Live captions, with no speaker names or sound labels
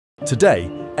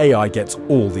Today, AI gets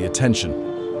all the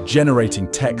attention, generating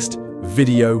text,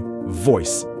 video,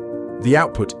 voice. The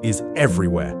output is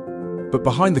everywhere. But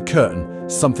behind the curtain,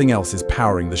 something else is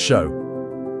powering the show.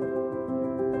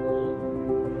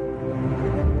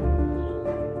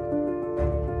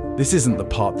 This isn't the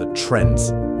part that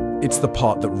trends, it's the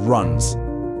part that runs.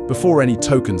 Before any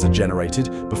tokens are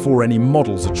generated, before any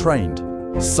models are trained,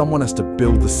 someone has to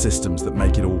build the systems that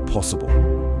make it all possible.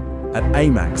 At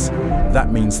AMAX,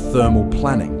 that means thermal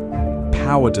planning,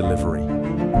 power delivery,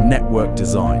 network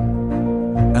design,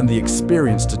 and the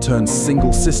experience to turn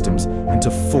single systems into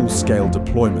full-scale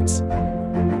deployments.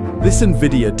 This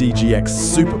NVIDIA DGX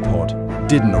SuperPOD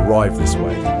didn't arrive this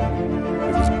way.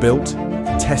 It was built,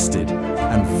 tested,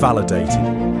 and validated.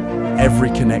 Every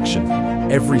connection,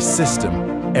 every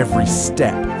system, every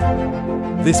step.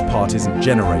 This part isn't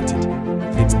generated,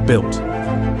 it's built.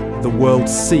 The world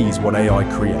sees what AI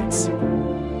creates.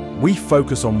 We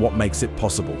focus on what makes it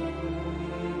possible.